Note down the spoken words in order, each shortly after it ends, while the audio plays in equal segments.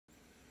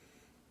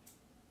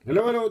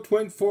Hello,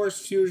 Twin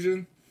Force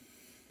Fusion.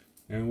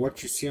 And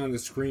what you see on the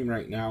screen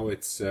right now,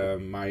 it's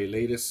my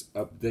latest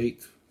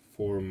update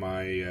for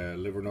my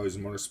Livernoise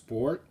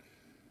Motorsport.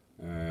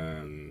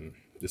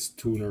 This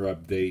tuner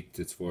update,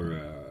 it's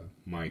for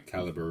my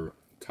caliber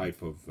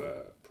type of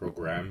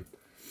program.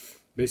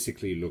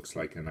 Basically looks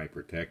like an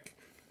Hypertech.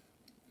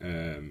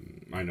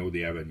 I know they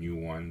have a new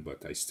one,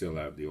 but I still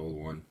have the old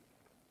one.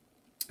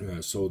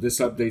 So this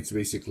update's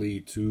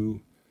basically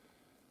to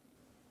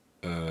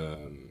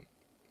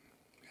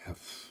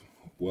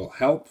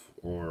help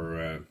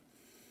or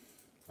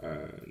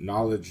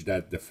knowledge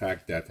that the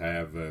fact that I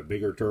have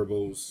bigger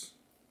turbos,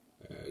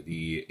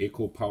 the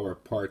Eco Power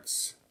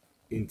parts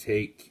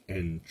intake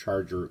and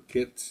charger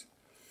kit,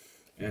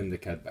 and the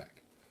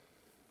catback,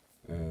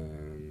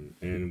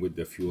 and with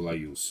the fuel I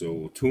use.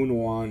 So tune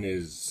 1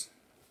 is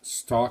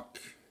stock,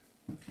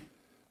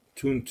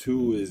 tune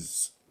 2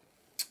 is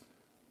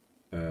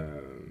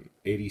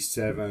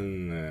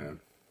 87,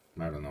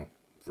 I don't know,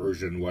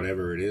 version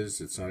whatever it is,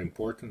 it's not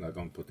important, I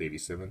don't put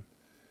 87.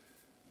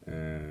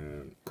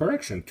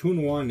 Correction,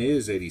 tune 1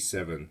 is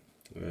 87,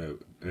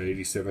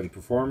 87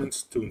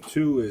 performance. Tune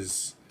 2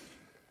 is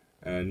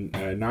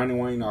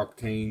 91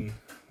 octane,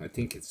 I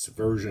think it's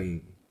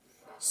version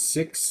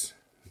 6,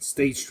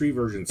 stage 3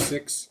 version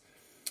 6.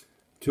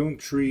 Tune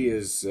 3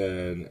 is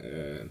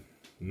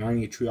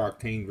 93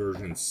 octane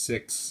version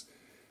 6,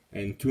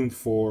 and tune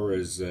 4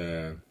 is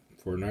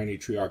for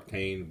 93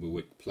 octane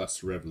with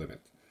plus rev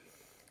limit.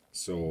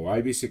 So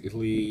I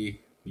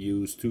basically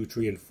use 2,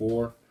 3, and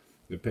 4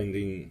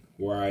 depending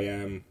where I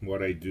am,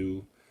 what I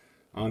do.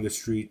 On the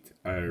street,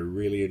 I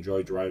really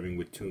enjoy driving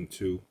with tune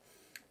 2,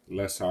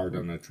 less hard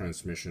on the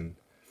transmission.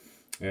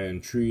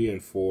 And 3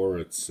 and 4,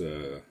 it's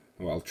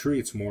well, 3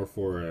 it's more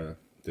for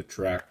the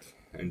track,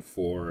 and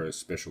 4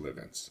 special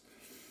events.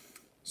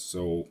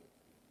 So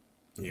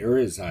here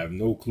is, I have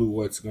no clue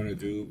what it's gonna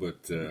do,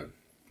 but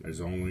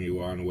there's only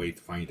one way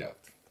to find out.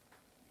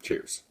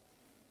 Cheers.